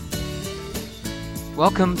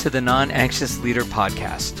Welcome to the Non-Anxious Leader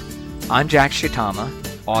Podcast. I'm Jack Shitama,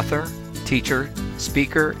 author, teacher,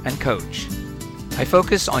 speaker, and coach. I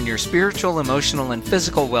focus on your spiritual, emotional, and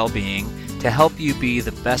physical well-being to help you be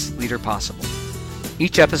the best leader possible.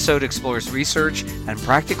 Each episode explores research and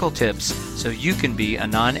practical tips so you can be a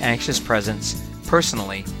non-anxious presence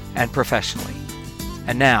personally and professionally.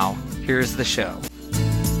 And now, here's the show.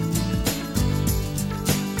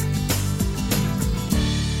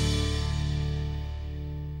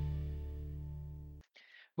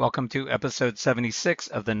 Welcome to episode 76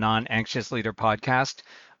 of the Non-Anxious Leader Podcast.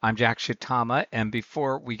 I'm Jack Shitama, and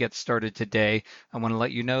before we get started today, I want to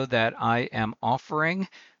let you know that I am offering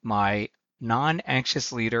my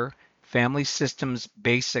Non-Anxious Leader Family Systems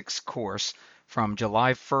Basics course from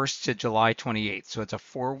July 1st to July 28th. So it's a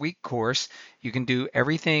 4-week course. You can do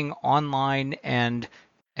everything online and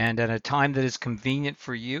at a time that is convenient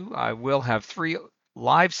for you. I will have 3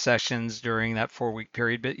 live sessions during that 4-week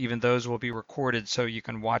period, but even those will be recorded so you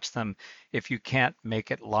can watch them if you can't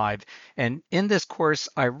make it live. And in this course,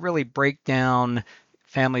 I really break down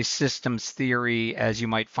family systems theory as you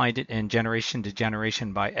might find it in Generation to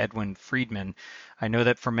Generation by Edwin Friedman. I know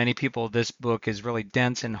that for many people, this book is really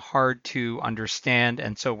dense and hard to understand.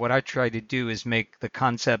 And so what I try to do is make the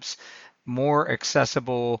concepts more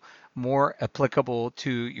accessible, more applicable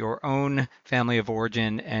to your own family of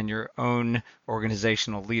origin and your own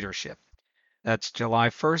organizational leadership. That's July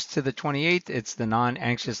 1st to the 28th. It's the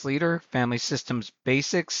Non-Anxious Leader Family Systems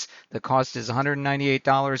Basics. The cost is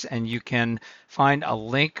 $198, and you can find a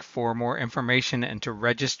link for more information and to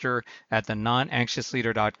register at the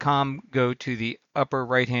nonanxiousleader.com. Go to the upper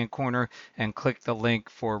right-hand corner and click the link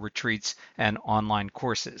for retreats and online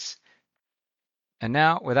courses. And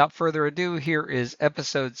now, without further ado, here is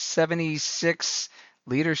episode 76,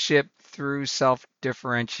 Leadership Through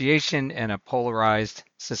Self-Differentiation in a Polarized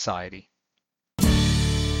Society.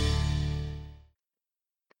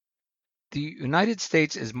 The United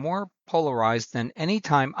States is more polarized than any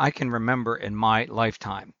time I can remember in my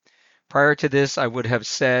lifetime. Prior to this, I would have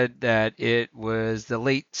said that it was the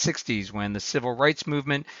late 60s when the Civil Rights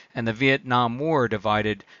Movement and the Vietnam War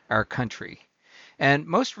divided our country. And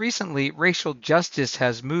most recently, racial justice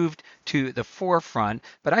has moved to the forefront,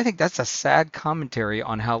 but I think that's a sad commentary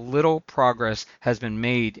on how little progress has been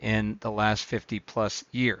made in the last 50 plus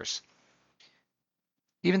years.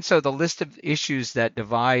 Even so, the list of issues that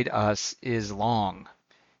divide us is long.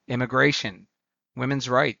 Immigration, women's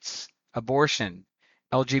rights, abortion,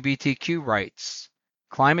 LGBTQ rights,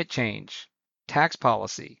 climate change, tax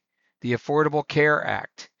policy, the Affordable Care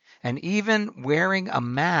Act, and even wearing a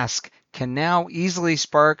mask can now easily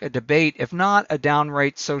spark a debate, if not a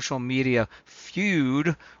downright social media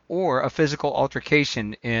feud or a physical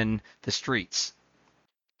altercation in the streets.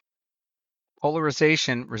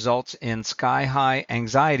 Polarization results in sky-high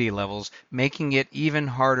anxiety levels, making it even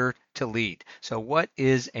harder to lead. So what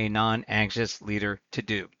is a non-anxious leader to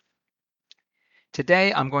do?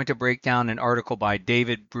 Today, I'm going to break down an article by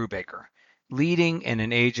David Brubaker, Leading in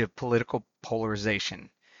an Age of Political Polarization.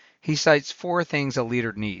 He cites 4 things a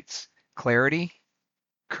leader needs: clarity,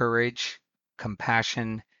 courage,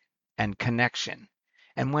 compassion, and connection.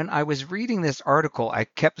 And when I was reading this article, I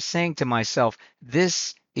kept saying to myself,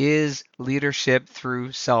 this is leadership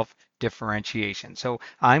through self-differentiation. So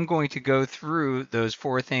I'm going to go through those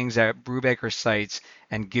 4 things that Brubaker cites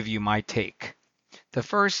and give you my take. The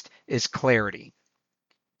first is clarity.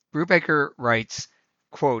 Brubaker writes,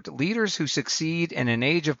 quote, leaders who succeed in an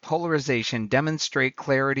age of polarization demonstrate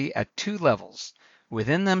clarity at 2 levels,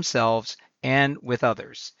 within themselves and with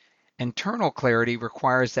others. Internal clarity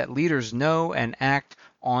requires that leaders know and act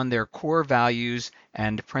on their core values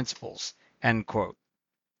and principles, end quote.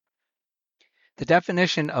 The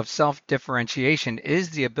definition of self-differentiation is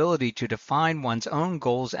the ability to define one's own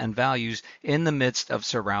goals and values in the midst of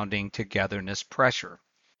surrounding togetherness pressure.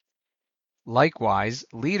 Likewise,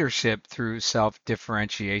 leadership through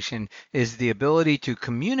self-differentiation is the ability to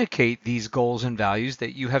communicate these goals and values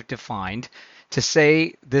that you have defined, to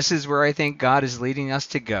say, this is where I think God is leading us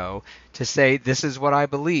to go, to say, this is what I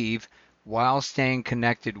believe, while staying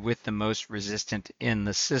connected with the most resistant in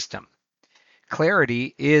the system.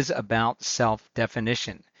 Clarity is about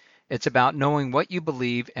self-definition. It's about knowing what you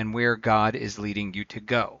believe and where God is leading you to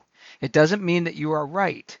go. It doesn't mean that you are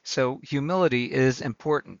right, so humility is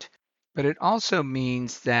important. But it also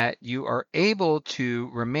means that you are able to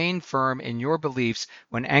remain firm in your beliefs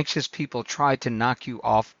when anxious people try to knock you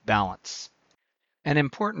off balance. An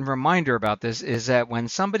important reminder about this is that when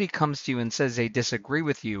somebody comes to you and says they disagree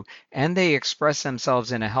with you and they express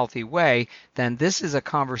themselves in a healthy way, then this is a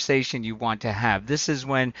conversation you want to have. This is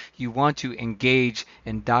when you want to engage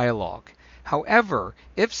in dialogue. However,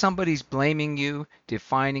 if somebody's blaming you,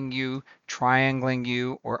 defining you, triangling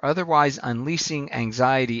you, or otherwise unleashing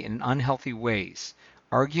anxiety in unhealthy ways,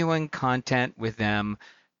 arguing content with them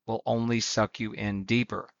will only suck you in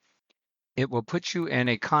deeper. It will put you in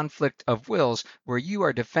a conflict of wills where you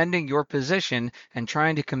are defending your position and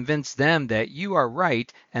trying to convince them that you are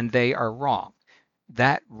right and they are wrong.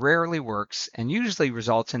 That rarely works and usually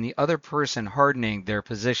results in the other person hardening their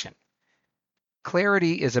position.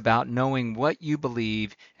 Clarity is about knowing what you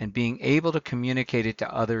believe and being able to communicate it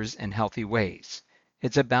to others in healthy ways.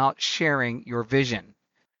 It's about sharing your vision.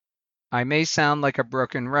 I may sound like a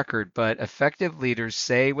broken record, but effective leaders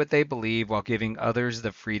say what they believe while giving others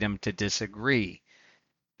the freedom to disagree.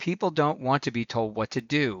 People don't want to be told what to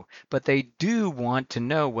do, but they do want to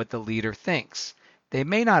know what the leader thinks. They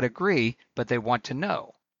may not agree, but they want to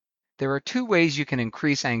know. There are two ways you can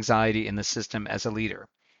increase anxiety in the system as a leader.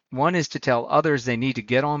 One is to tell others they need to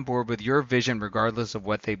get on board with your vision regardless of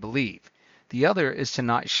what they believe. The other is to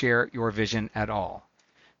not share your vision at all.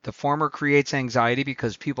 The former creates anxiety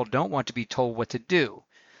because people don't want to be told what to do.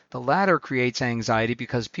 The latter creates anxiety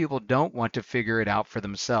because people don't want to figure it out for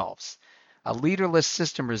themselves. A leaderless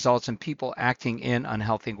system results in people acting in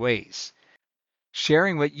unhealthy ways.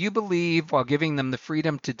 Sharing what you believe while giving them the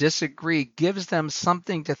freedom to disagree gives them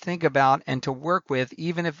something to think about and to work with,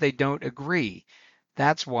 even if they don't agree.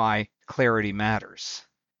 That's why clarity matters.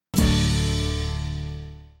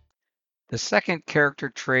 The second character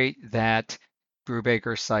trait that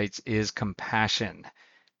Brubaker cites is compassion.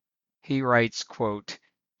 He writes, quote,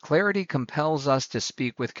 "Clarity compels us to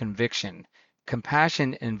speak with conviction.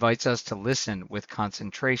 Compassion invites us to listen with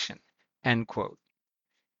concentration." End quote.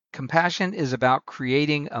 Compassion is about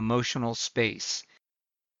creating emotional space.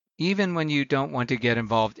 Even when you don't want to get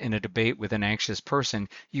involved in a debate with an anxious person,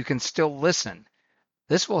 you can still listen.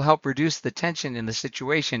 This will help reduce the tension in the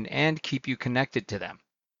situation and keep you connected to them.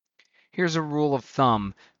 Here's a rule of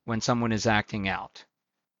thumb when someone is acting out.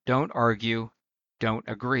 Don't argue, don't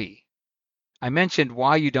agree. I mentioned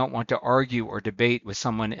why you don't want to argue or debate with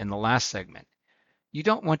someone in the last segment. You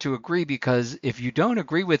don't want to agree because if you don't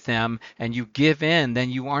agree with them and you give in, then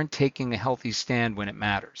you aren't taking a healthy stand when it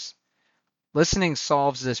matters. Listening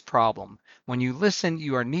solves this problem. When you listen,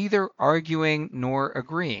 you are neither arguing nor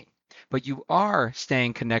agreeing, but you are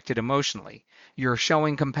staying connected emotionally. You're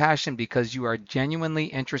showing compassion because you are genuinely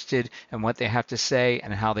interested in what they have to say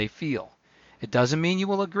and how they feel. It doesn't mean you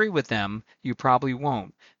will agree with them, you probably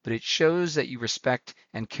won't, but it shows that you respect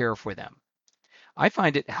and care for them. I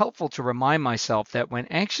find it helpful to remind myself that when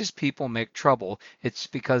anxious people make trouble, it's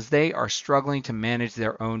because they are struggling to manage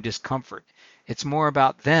their own discomfort. It's more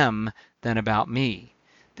about them than about me.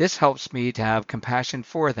 This helps me to have compassion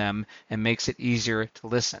for them and makes it easier to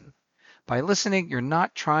listen. By listening, you're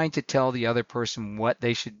not trying to tell the other person what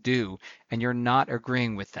they should do, and you're not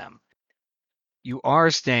agreeing with them. You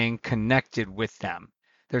are staying connected with them.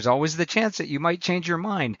 There's always the chance that you might change your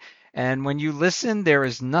mind, and when you listen, there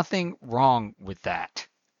is nothing wrong with that.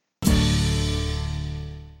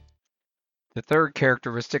 The third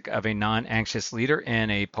characteristic of a non-anxious leader in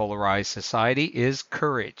a polarized society is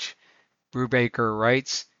courage. Brubaker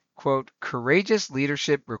writes, quote, "Courageous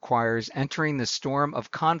leadership requires entering the storm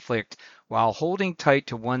of conflict while holding tight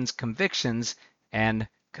to one's convictions and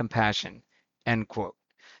compassion." End quote.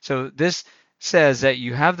 So this says that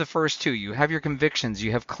you have the first two. You have your convictions,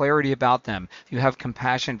 you have clarity about them, you have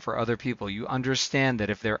compassion for other people. You understand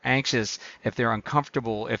that if they're anxious, if they're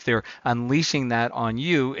uncomfortable, if they're unleashing that on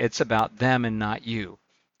you, it's about them and not you.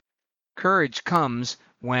 Courage comes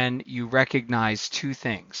when you recognize two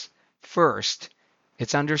things. First,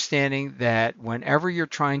 it's understanding that whenever you're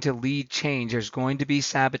trying to lead change, there's going to be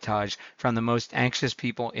sabotage from the most anxious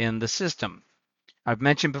people in the system. I've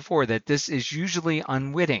mentioned before that this is usually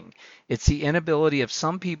unwitting. It's the inability of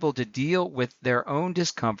some people to deal with their own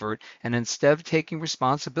discomfort, and instead of taking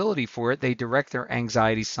responsibility for it, they direct their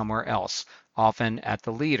anxiety somewhere else, often at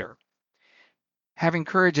the leader. Having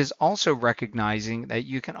courage is also recognizing that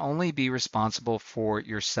you can only be responsible for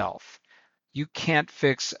yourself. You can't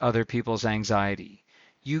fix other people's anxiety.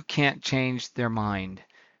 You can't change their mind.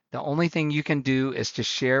 The only thing you can do is to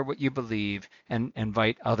share what you believe and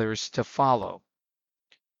invite others to follow.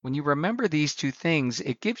 When you remember these two things,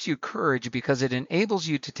 it gives you courage because it enables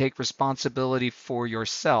you to take responsibility for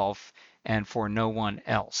yourself and for no one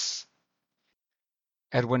else.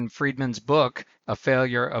 Edwin Friedman's book, A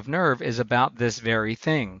Failure of Nerve, is about this very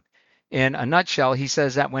thing. In a nutshell, he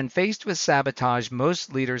says that when faced with sabotage,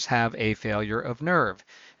 most leaders have a failure of nerve.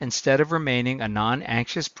 Instead of remaining a non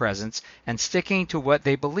anxious presence and sticking to what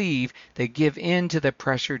they believe, they give in to the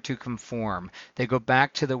pressure to conform. They go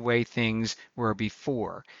back to the way things were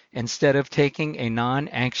before. Instead of taking a non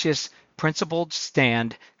anxious, principled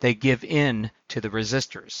stand, they give in to the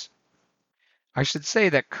resistors. I should say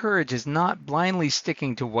that courage is not blindly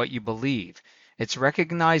sticking to what you believe. It's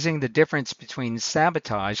recognizing the difference between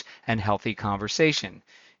sabotage and healthy conversation.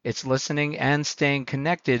 It's listening and staying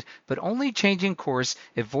connected, but only changing course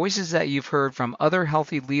if voices that you've heard from other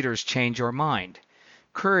healthy leaders change your mind.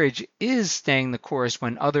 Courage is staying the course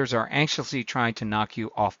when others are anxiously trying to knock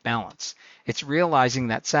you off balance. It's realizing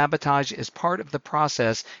that sabotage is part of the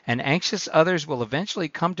process and anxious others will eventually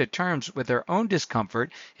come to terms with their own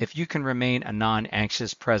discomfort if you can remain a non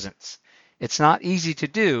anxious presence. It's not easy to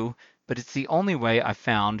do, but it's the only way I've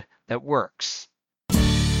found that works.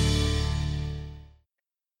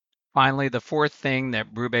 Finally, the fourth thing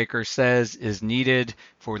that Brubaker says is needed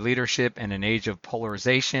for leadership in an age of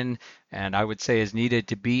polarization, and I would say is needed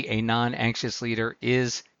to be a non-anxious leader,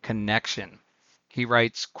 is connection. He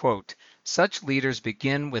writes, quote, such leaders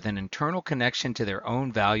begin with an internal connection to their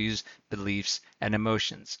own values, beliefs, and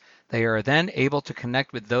emotions. They are then able to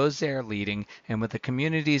connect with those they are leading and with the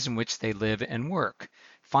communities in which they live and work.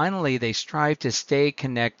 Finally, they strive to stay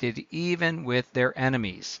connected even with their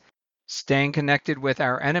enemies. Staying connected with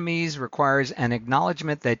our enemies requires an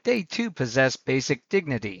acknowledgement that they too possess basic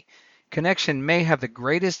dignity. Connection may have the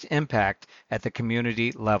greatest impact at the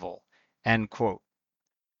community level. End quote.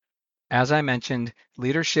 As I mentioned,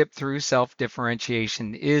 leadership through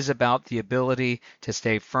self-differentiation is about the ability to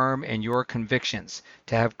stay firm in your convictions,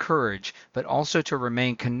 to have courage, but also to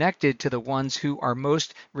remain connected to the ones who are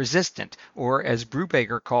most resistant, or as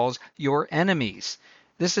Brubaker calls, your enemies.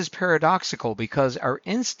 This is paradoxical because our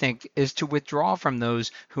instinct is to withdraw from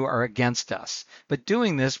those who are against us, but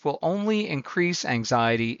doing this will only increase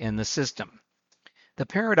anxiety in the system. The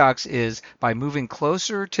paradox is by moving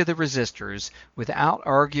closer to the resistors without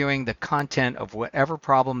arguing the content of whatever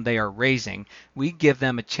problem they are raising, we give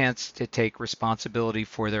them a chance to take responsibility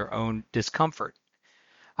for their own discomfort.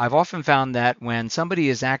 I've often found that when somebody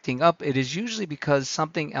is acting up, it is usually because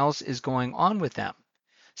something else is going on with them.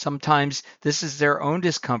 Sometimes this is their own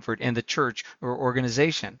discomfort in the church or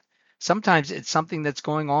organization. Sometimes it's something that's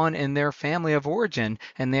going on in their family of origin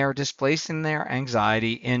and they are displacing their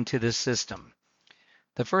anxiety into the system.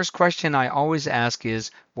 The first question I always ask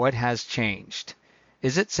is, what has changed?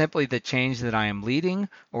 Is it simply the change that I am leading,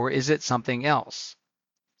 or is it something else?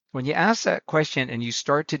 When you ask that question and you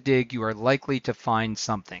start to dig, you are likely to find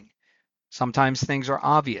something. Sometimes things are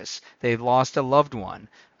obvious. They've lost a loved one.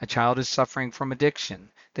 A child is suffering from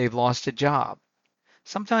addiction. They've lost a job.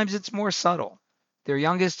 Sometimes it's more subtle. Their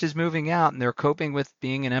youngest is moving out and they're coping with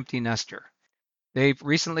being an empty nester. They've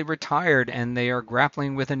recently retired and they are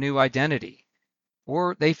grappling with a new identity,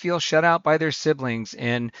 or they feel shut out by their siblings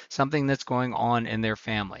in something that's going on in their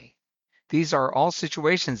family. These are all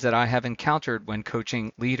situations that I have encountered when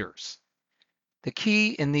coaching leaders. The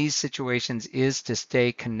key in these situations is to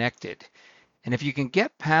stay connected. And if you can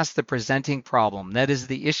get past the presenting problem, that is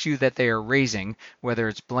the issue that they are raising, whether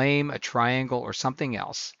it's blame, a triangle, or something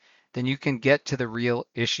else, then you can get to the real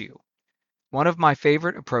issue. One of my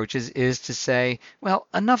favorite approaches is to say, well,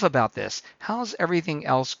 enough about this. How's everything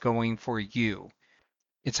else going for you?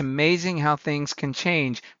 It's amazing how things can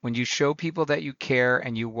change when you show people that you care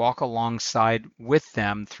and you walk alongside with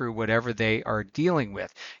them through whatever they are dealing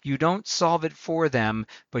with. You don't solve it for them,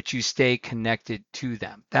 but you stay connected to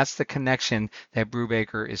them. That's the connection that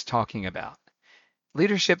Brubaker is talking about.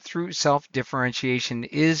 Leadership through self-differentiation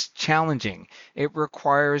is challenging. It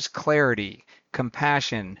requires clarity,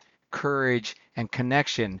 compassion, courage, and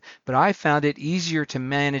connection, but I found it easier to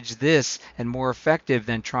manage this and more effective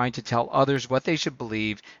than trying to tell others what they should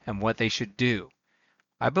believe and what they should do.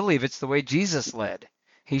 I believe it's the way Jesus led.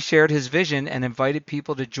 He shared his vision and invited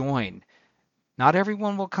people to join. Not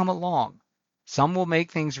everyone will come along. Some will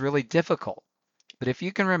make things really difficult, but if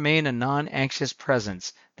you can remain a non-anxious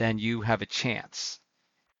presence, then you have a chance.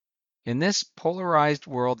 In this polarized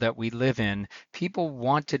world that we live in, people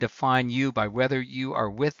want to define you by whether you are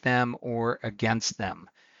with them or against them.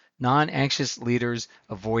 Non anxious leaders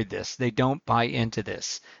avoid this. They don't buy into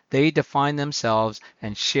this. They define themselves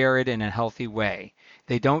and share it in a healthy way.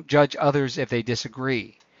 They don't judge others if they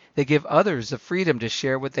disagree. They give others the freedom to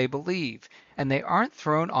share what they believe, and they aren't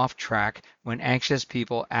thrown off track when anxious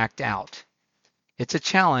people act out. It's a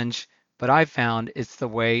challenge, but I've found it's the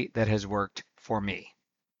way that has worked for me.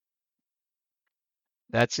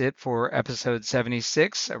 That's it for episode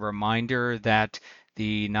 76. A reminder that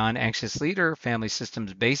The Non-Anxious Leader Family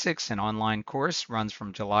Systems Basics and online course runs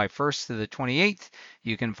from July 1st to the 28th.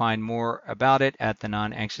 You can find more about it at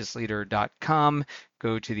thenonanxiousleader.com.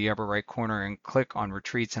 Go to the upper right corner and click on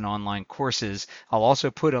Retreats and Online Courses. I'll also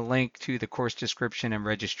put a link to the course description and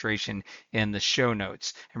registration in the show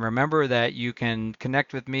notes. And remember that you can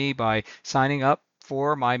connect with me by signing up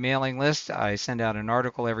for my mailing list. I send out an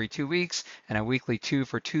article every 2 weeks and a weekly 2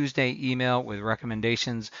 for Tuesday email with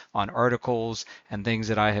recommendations on articles and things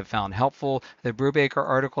that I have found helpful. The Brubaker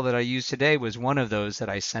article that I used today was one of those that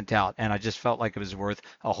I sent out, and I just felt like it was worth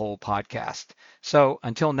a whole podcast. So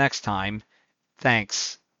until next time,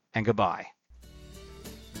 thanks and goodbye.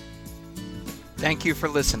 Thank you for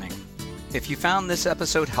listening. If you found this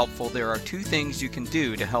episode helpful, there are 2 things you can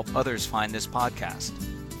do to help others find this podcast.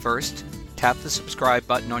 First, tap the subscribe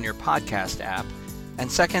button on your podcast app,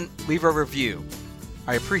 and second, leave a review.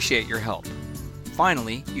 I appreciate your help.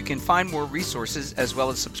 Finally, you can find more resources as well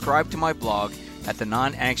as subscribe to my blog at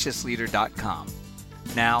thenonanxiousleader.com.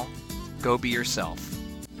 Now, go be yourself.